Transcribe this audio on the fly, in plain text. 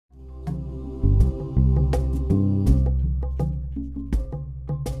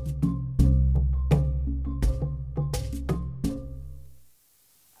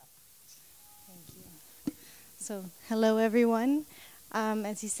So hello, everyone.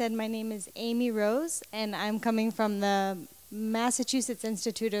 As you said, my name is Amy Rose, and I'm coming from the Massachusetts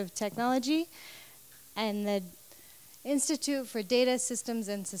Institute of Technology and the Institute for Data Systems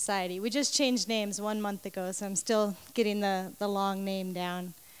and Society. We just changed names 1 month ago, so I'm still getting the long name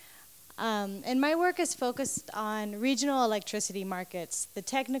down. And my work is focused on regional electricity markets, the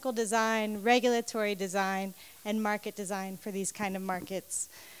technical design, regulatory design, and market design for these kind of markets.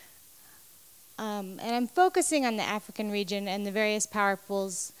 And I'm focusing on the African region and the various power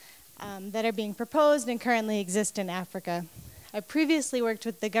pools that are being proposed and currently exist in Africa. I previously worked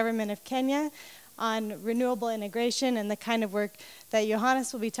with the government of Kenya on renewable integration and the kind of work that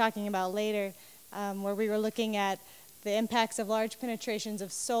Johannes will be talking about later, where we were looking at the impacts of large penetrations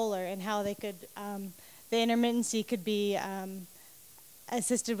of solar and how they could, the intermittency could be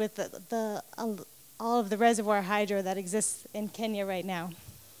assisted with all of the reservoir hydro that exists in Kenya right now.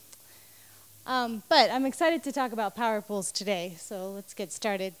 But I'm excited to talk about power pools today, so let's get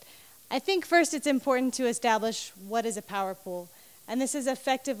started. I think first it's important to establish what is a power pool. And this is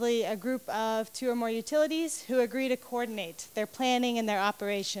effectively a group of 2 or more utilities who agree to coordinate their planning and their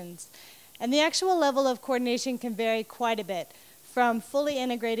operations. And the actual level of coordination can vary quite a bit, from fully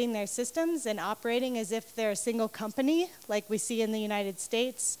integrating their systems and operating as if they're a single company, like we see in the United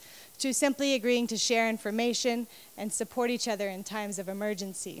States, to simply agreeing to share information and support each other in times of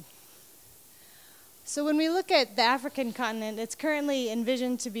emergency. So when we look at the African continent, it's currently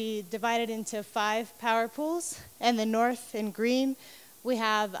envisioned to be divided into 5 power pools. And the north in green, we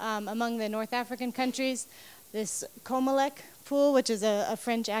have among the North African countries, this COMELEC pool, which is a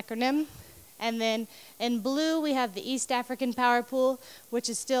French acronym. And then in blue, we have the East African power pool, which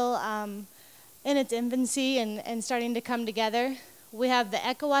is still in its infancy and starting to come together. We have the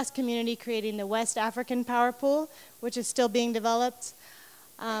ECOWAS community creating the West African power pool, which is still being developed.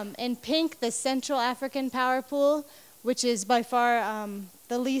 In pink, the Central African power pool, which is by far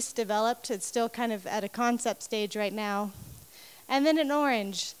the least developed. It's still kind of at a concept stage right now. And then in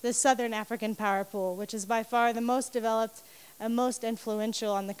orange, the Southern African power pool, which is by far the most developed and most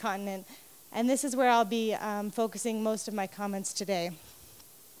influential on the continent. And this is where I'll be focusing most of my comments today.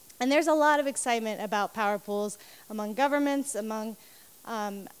 And there's a lot of excitement about power pools among governments, among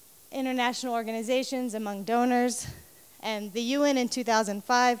international organizations, among donors. And the UN in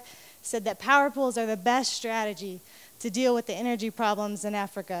 2005 said that power pools are the best strategy to deal with the energy problems in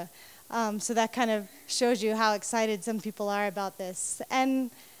Africa. So that kind of shows you how excited some people are about this.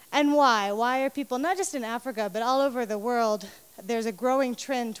 And why? Why are people, not just in Africa, but all over the world, there's a growing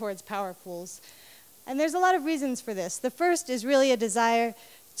trend towards power pools. And there's a lot of reasons for this. The first is really a desire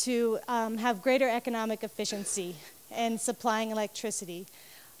to have greater economic efficiency in supplying electricity.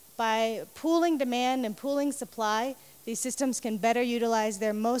 By pooling demand and pooling supply, these systems can better utilize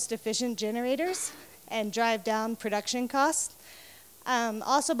their most efficient generators and drive down production costs.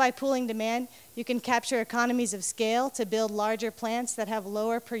 Also, by pooling demand, you can capture economies of scale to build larger plants that have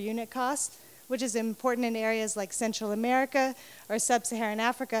lower per unit costs, which is important in areas like Central America or Sub-Saharan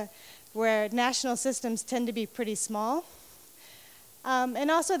Africa, where national systems tend to be pretty small. And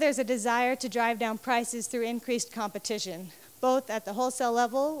also, there's a desire to drive down prices through increased competition, both at the wholesale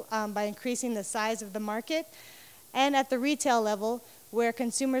level by increasing the size of the market, and at the retail level, where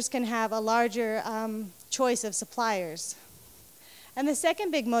consumers can have a larger choice of suppliers. And the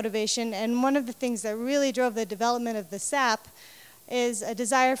second big motivation, and one of the things that really drove the development of the SAP, is a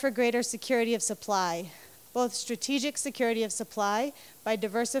desire for greater security of supply, both strategic security of supply by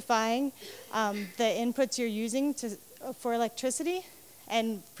diversifying the inputs you're using for electricity,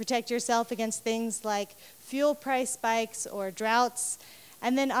 and protect yourself against things like fuel price spikes or droughts.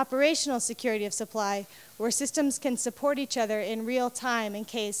 And then operational security of supply, where systems can support each other in real time in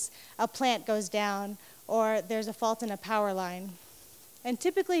case a plant goes down or there's a fault in a power line. And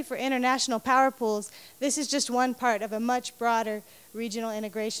typically for international power pools, this is just one part of a much broader regional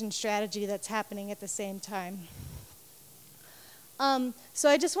integration strategy that's happening at the same time. So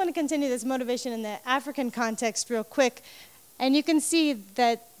I just want to continue this motivation in the African context real quick. And you can see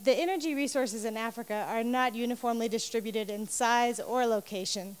that the energy resources in Africa are not uniformly distributed in size or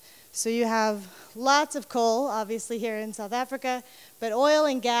location. So you have lots of coal, obviously here in South Africa, but oil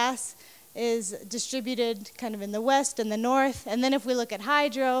and gas is distributed kind of in the west and the north. And then if we look at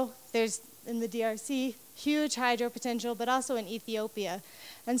hydro, there's in the DRC, huge hydro potential, but also in Ethiopia.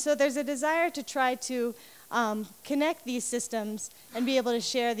 And so there's a desire to try to connect these systems and be able to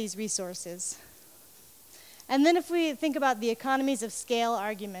share these resources. And then if we think about the economies of scale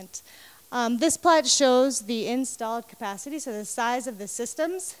argument, this plot shows the installed capacity, so the size of the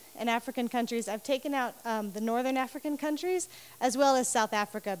systems in African countries. I've taken out the northern African countries as well as South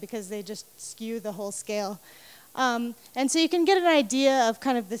Africa because they just skew the whole scale. And so you can get an idea of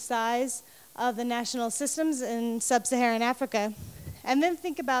kind of the size of the national systems in sub-Saharan Africa. And then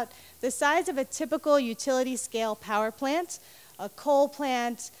think about the size of a typical utility scale power plant, a coal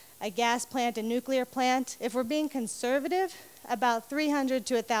plant, a gas plant, a nuclear plant. If we're being conservative, about 300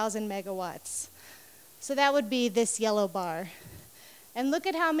 to 1,000 megawatts. So that would be this yellow bar. And look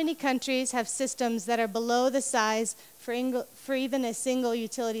at how many countries have systems that are below the size for even a single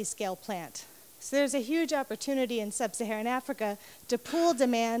utility scale plant. So there's a huge opportunity in sub-Saharan Africa to pool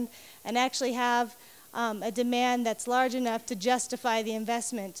demand and actually have a demand that's large enough to justify the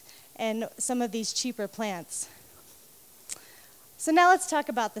investment in some of these cheaper plants. So now let's talk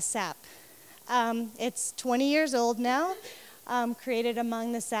about the SAP. It's 20 years old now, created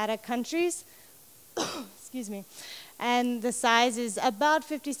among the SADC countries. Excuse me. And the size is about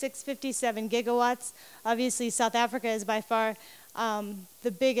 56, 57 gigawatts. Obviously, South Africa is by far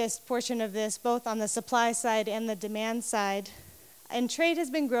the biggest portion of this, both on the supply side and the demand side. And trade has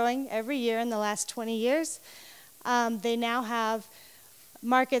been growing every year in the last 20 years. They now have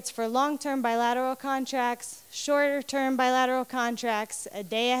markets for long-term bilateral contracts, shorter-term bilateral contracts, a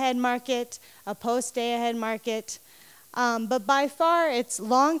day-ahead market, a post-day-ahead market. But by far, it's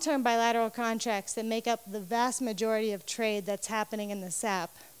long-term bilateral contracts that make up the vast majority of trade that's happening in the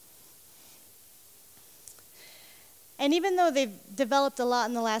SAP. And even though they've developed a lot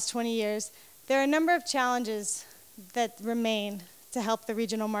in the last 20 years, there are a number of challenges that remain to help the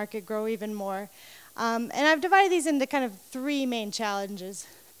regional market grow even more. And I've divided these into kind of three main challenges.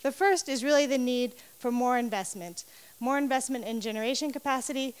 The first is really the need for more investment in generation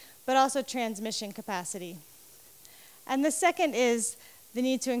capacity, but also transmission capacity. And the second is the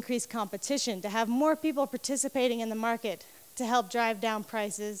need to increase competition, to have more people participating in the market to help drive down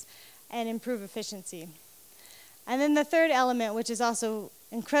prices and improve efficiency. And then the third element, which is also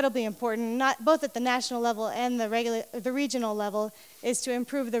incredibly important, both at the national level and the regional level, is to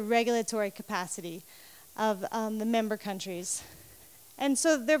improve the regulatory capacity of the member countries. And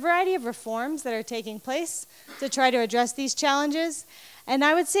so there are a variety of reforms that are taking place to try to address these challenges. And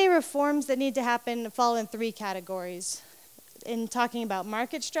I would say reforms that need to happen fall in three categories. In talking about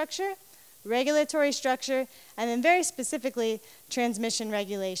market structure, regulatory structure, and then very specifically, transmission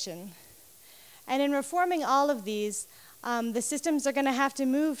regulation. And in reforming all of these, the systems are going to have to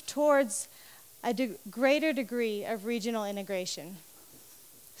move towards a greater degree of regional integration.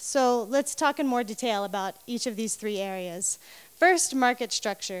 So let's talk in more detail about each of these three areas. First, market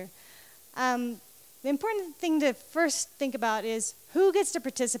structure. The important thing to first think about is who gets to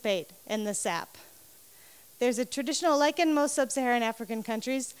participate in the SAP. There's a traditional, like in most sub-Saharan African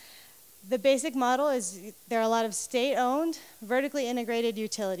countries, the basic model is there are a lot of state-owned, vertically integrated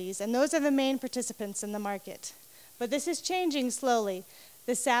utilities, and those are the main participants in the market. But this is changing slowly.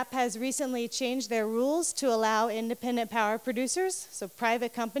 The SAP has recently changed their rules to allow independent power producers, so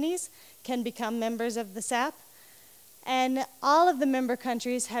private companies, can become members of the SAP. And all of the member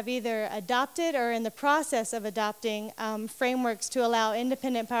countries have either adopted or in the process of adopting frameworks to allow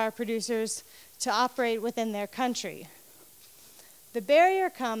independent power producers to operate within their country. The barrier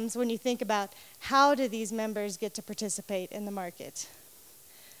comes when you think about how do these members get to participate in the market.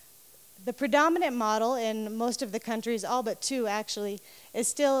 The predominant model in most of the countries, all but two actually, is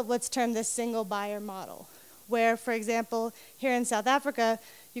still what's termed the single buyer model, where, for example, here in South Africa,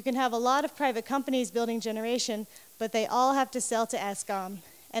 you can have a lot of private companies building generation, but they all have to sell to Eskom,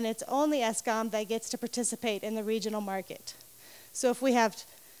 and it's only Eskom that gets to participate in the regional market. So if we have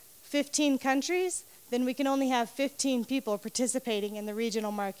 15 countries, then we can only have 15 people participating in the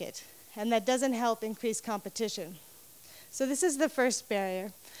regional market, and that doesn't help increase competition. So this is the first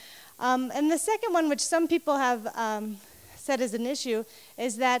barrier. And the second one, which some people have said is an issue,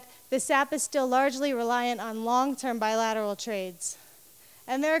 is that the SAP is still largely reliant on long-term bilateral trades.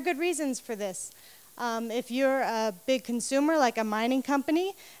 And there are good reasons for this. If you're a big consumer, like a mining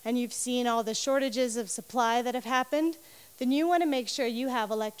company, and you've seen all the shortages of supply that have happened, then you want to make sure you have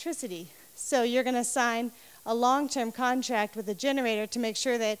electricity. So you're going to sign a long-term contract with the generator to make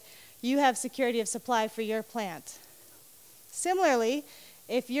sure that you have security of supply for your plant. Similarly,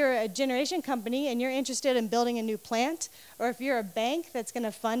 if you're a generation company and you're interested in building a new plant, or if you're a bank that's going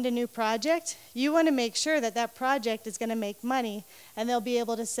to fund a new project, you want to make sure that that project is going to make money and they'll be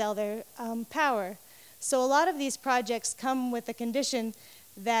able to sell their power. So a lot of these projects come with the condition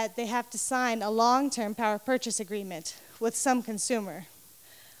that they have to sign a long-term power purchase agreement with some consumer.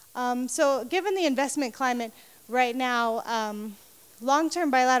 So given the investment climate right now, long-term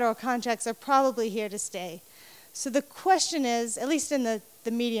bilateral contracts are probably here to stay. So the question is, at least in the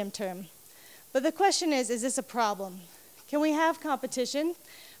medium term, but the question is this a problem? Can we have competition,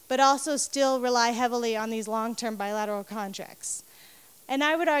 but also still rely heavily on these long-term bilateral contracts? And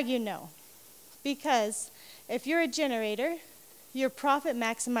I would argue no, because if you're a generator, you're a profit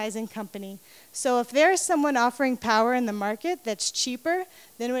maximizing company. So if there's someone offering power in the market that's cheaper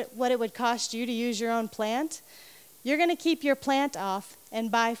than what it would cost you to use your own plant, you're going to keep your plant off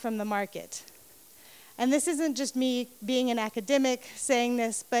and buy from the market. And this isn't just me being an academic saying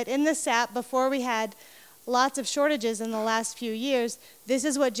this, but in the SAP, before we had lots of shortages in the last few years, this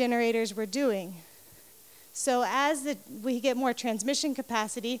is what generators were doing. So as we get more transmission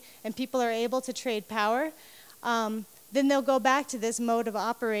capacity and people are able to trade power, then they'll go back to this mode of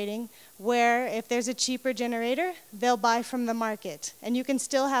operating where if there's a cheaper generator, they'll buy from the market. And you can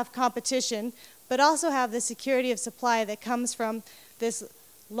still have competition, but also have the security of supply that comes from this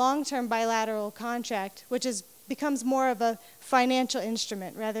long-term bilateral contract, which becomes more of a financial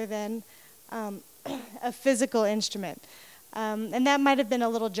instrument rather than a physical instrument. And that might have been a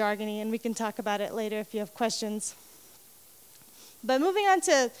little jargony, and we can talk about it later if you have questions. But moving on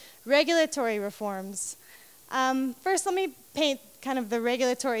to regulatory reforms. First, let me paint kind of the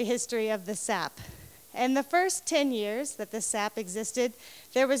regulatory history of the SAP. In the first 10 years that the SAP existed,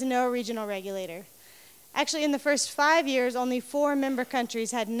 there was no regional regulator. Actually, in the first 5 years, only 4 member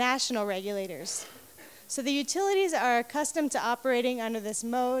countries had national regulators. So the utilities are accustomed to operating under this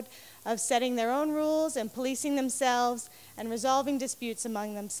mode of setting their own rules and policing themselves and resolving disputes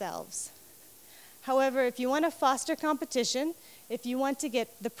among themselves. However, if you want to foster competition, if you want to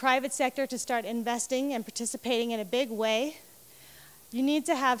get the private sector to start investing and participating in a big way, you need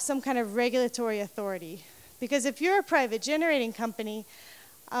to have some kind of regulatory authority. Because if you're a private generating company,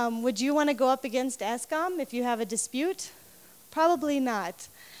 would you want to go up against ESCOM if you have a dispute? Probably not.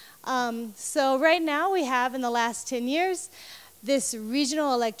 So right now we have, in the last 10 years, this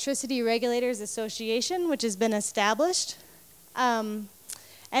Regional Electricity Regulators Association, which has been established.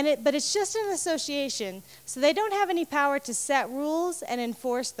 But it's just an association, so they don't have any power to set rules and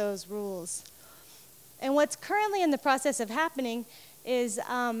enforce those rules. And what's currently in the process of happening is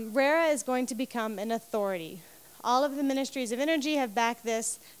RERA is going to become an authority. All of the ministries of energy have backed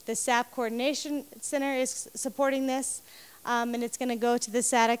this. The SAP Coordination Center is supporting this, and it's going to go to the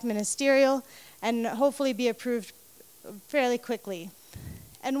SADC ministerial and hopefully be approved fairly quickly.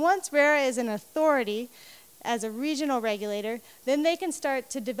 And once RERA is an authority as a regional regulator, then they can start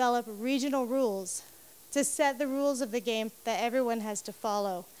to develop regional rules to set the rules of the game that everyone has to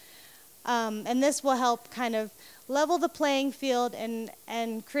follow. And this will help kind of level the playing field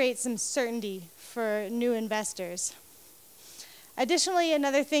and create some certainty for new investors. Additionally,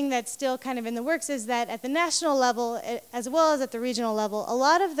 another thing that's still kind of in the works is that at the national level, as well as at the regional level, a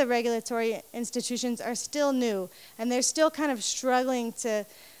lot of the regulatory institutions are still new, and they're still kind of struggling to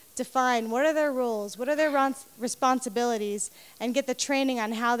define what are their roles, what are their responsibilities, and get the training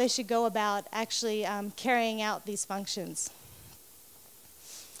on how they should go about actually carrying out these functions.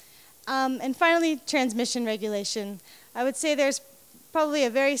 And finally, transmission regulation. I would say there's probably a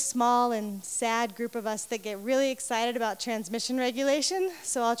very small and sad group of us that get really excited about transmission regulation,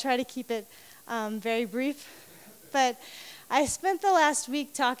 so I'll try to keep it very brief. But I spent the last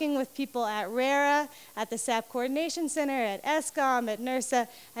week talking with people at RERA, at the SAP Coordination Center, at ESCOM, at NERSA,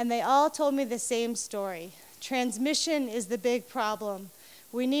 and they all told me the same story. Transmission is the big problem.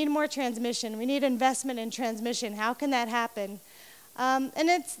 We need more transmission. We need investment in transmission. How can that happen? And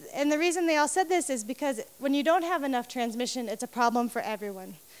the reason they all said this is because when you don't have enough transmission, it's a problem for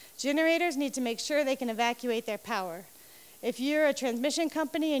everyone. Generators need to make sure they can evacuate their power. If you're a transmission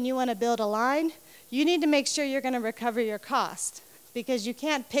company and you want to build a line, you need to make sure you're going to recover your cost, because you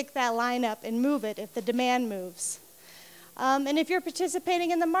can't pick that line up and move it if the demand moves. And if you're participating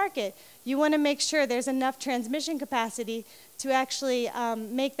in the market, you want to make sure there's enough transmission capacity to actually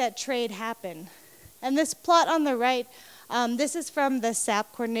make that trade happen. And this plot on the right, this is from the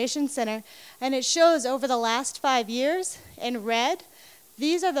SAP Coordination Center, and it shows over the last 5 years in red,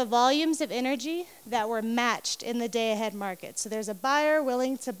 these are the volumes of energy that were matched in the day-ahead market. So there's a buyer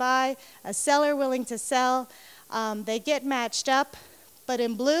willing to buy, a seller willing to sell. They get matched up, but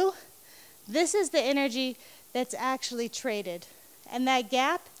in blue, this is the energy that's actually traded. And that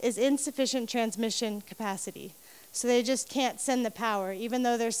gap is insufficient transmission capacity. So they just can't send the power, even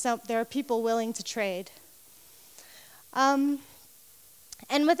though there are people willing to trade. And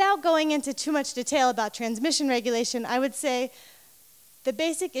without going into too much detail about transmission regulation, I would say the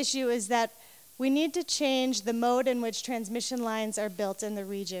basic issue is that we need to change the mode in which transmission lines are built in the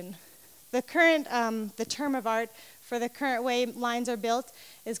region. The term of art for the current way lines are built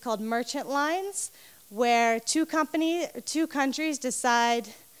is called merchant lines, where two countries decide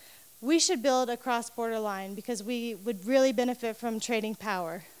we should build a cross-border line because we would really benefit from trading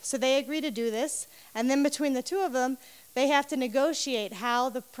power. So they agree to do this, and then between the two of them, they have to negotiate how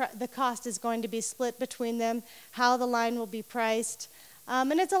the cost is going to be split between them, how the line will be priced,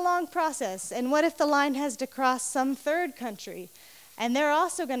 and it's a long process. And what if the line has to cross some third country? And they're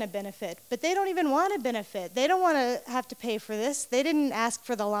also going to benefit, but they don't even want to benefit. They don't want to have to pay for this. They didn't ask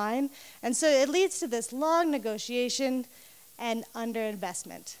for the line. And so it leads to this long negotiation and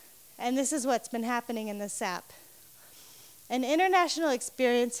underinvestment. And this is what's been happening in the SAP. An international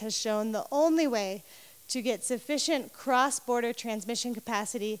experience has shown the only way to get sufficient cross-border transmission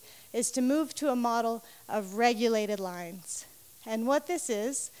capacity is to move to a model of regulated lines. And what this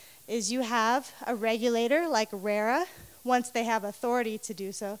is you have a regulator like RERA, once they have authority to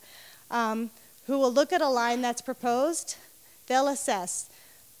do so, who will look at a line that's proposed. They'll assess,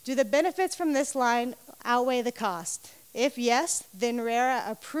 do the benefits from this line outweigh the cost? If yes, then RERA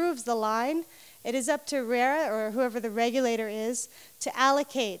approves the line. It is up to RERA, or whoever the regulator is, to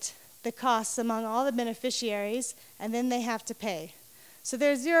allocate the costs among all the beneficiaries, and then they have to pay. So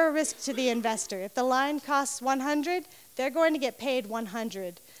there's zero risk to the investor. If the line costs 100, they're going to get paid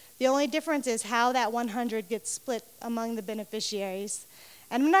 100. The only difference is how that 100 gets split among the beneficiaries.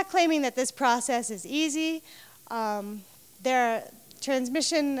 And I'm not claiming that this process is easy.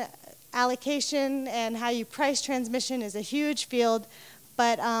 Transmission allocation and how you price transmission is a huge field,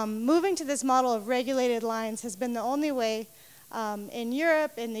 but moving to this model of regulated lines has been the only way in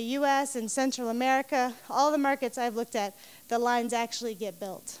Europe, in the US, in Central America, all the markets I've looked at, the lines actually get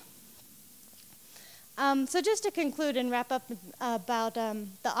built. So just to conclude and wrap up about the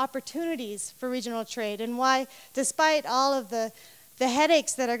opportunities for regional trade and why, despite all of the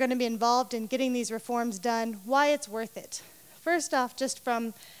headaches that are going to be involved in getting these reforms done, why it's worth it. First off, just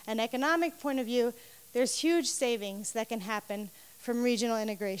from an economic point of view, there's huge savings that can happen from regional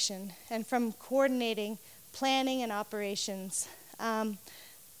integration and from coordinating planning and operations. The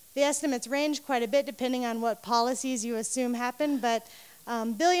estimates range quite a bit depending on what policies you assume happen, but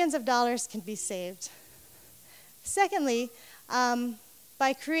billions of dollars can be saved. Secondly,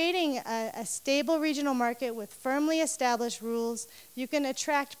 by creating a stable regional market with firmly established rules, you can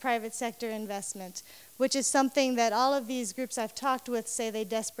attract private sector investment, which is something that all of these groups I've talked with say they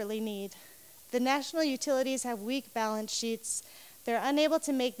desperately need. The national utilities have weak balance sheets. They're unable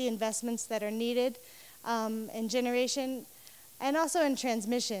to make the investments that are needed in generation and also in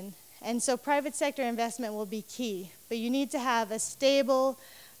transmission. And so private sector investment will be key. But you need to have a stable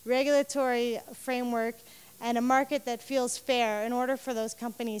regulatory framework and a market that feels fair in order for those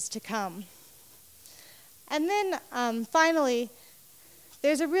companies to come. And then finally,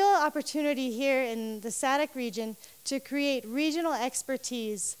 there's a real opportunity here in the SADC region to create regional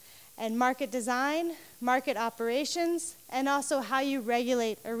expertise in market design, market operations, and also how you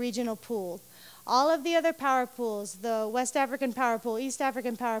regulate a regional pool. All of the other power pools, the West African Power Pool, East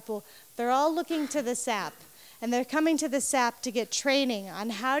African Power Pool, they're all looking to the SAP. And they're coming to the SAP to get training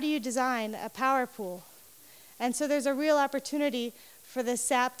on how do you design a power pool. And so there's a real opportunity for the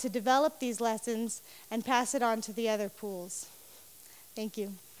SAP to develop these lessons and pass it on to the other pools. Thank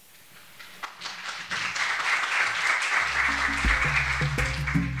you.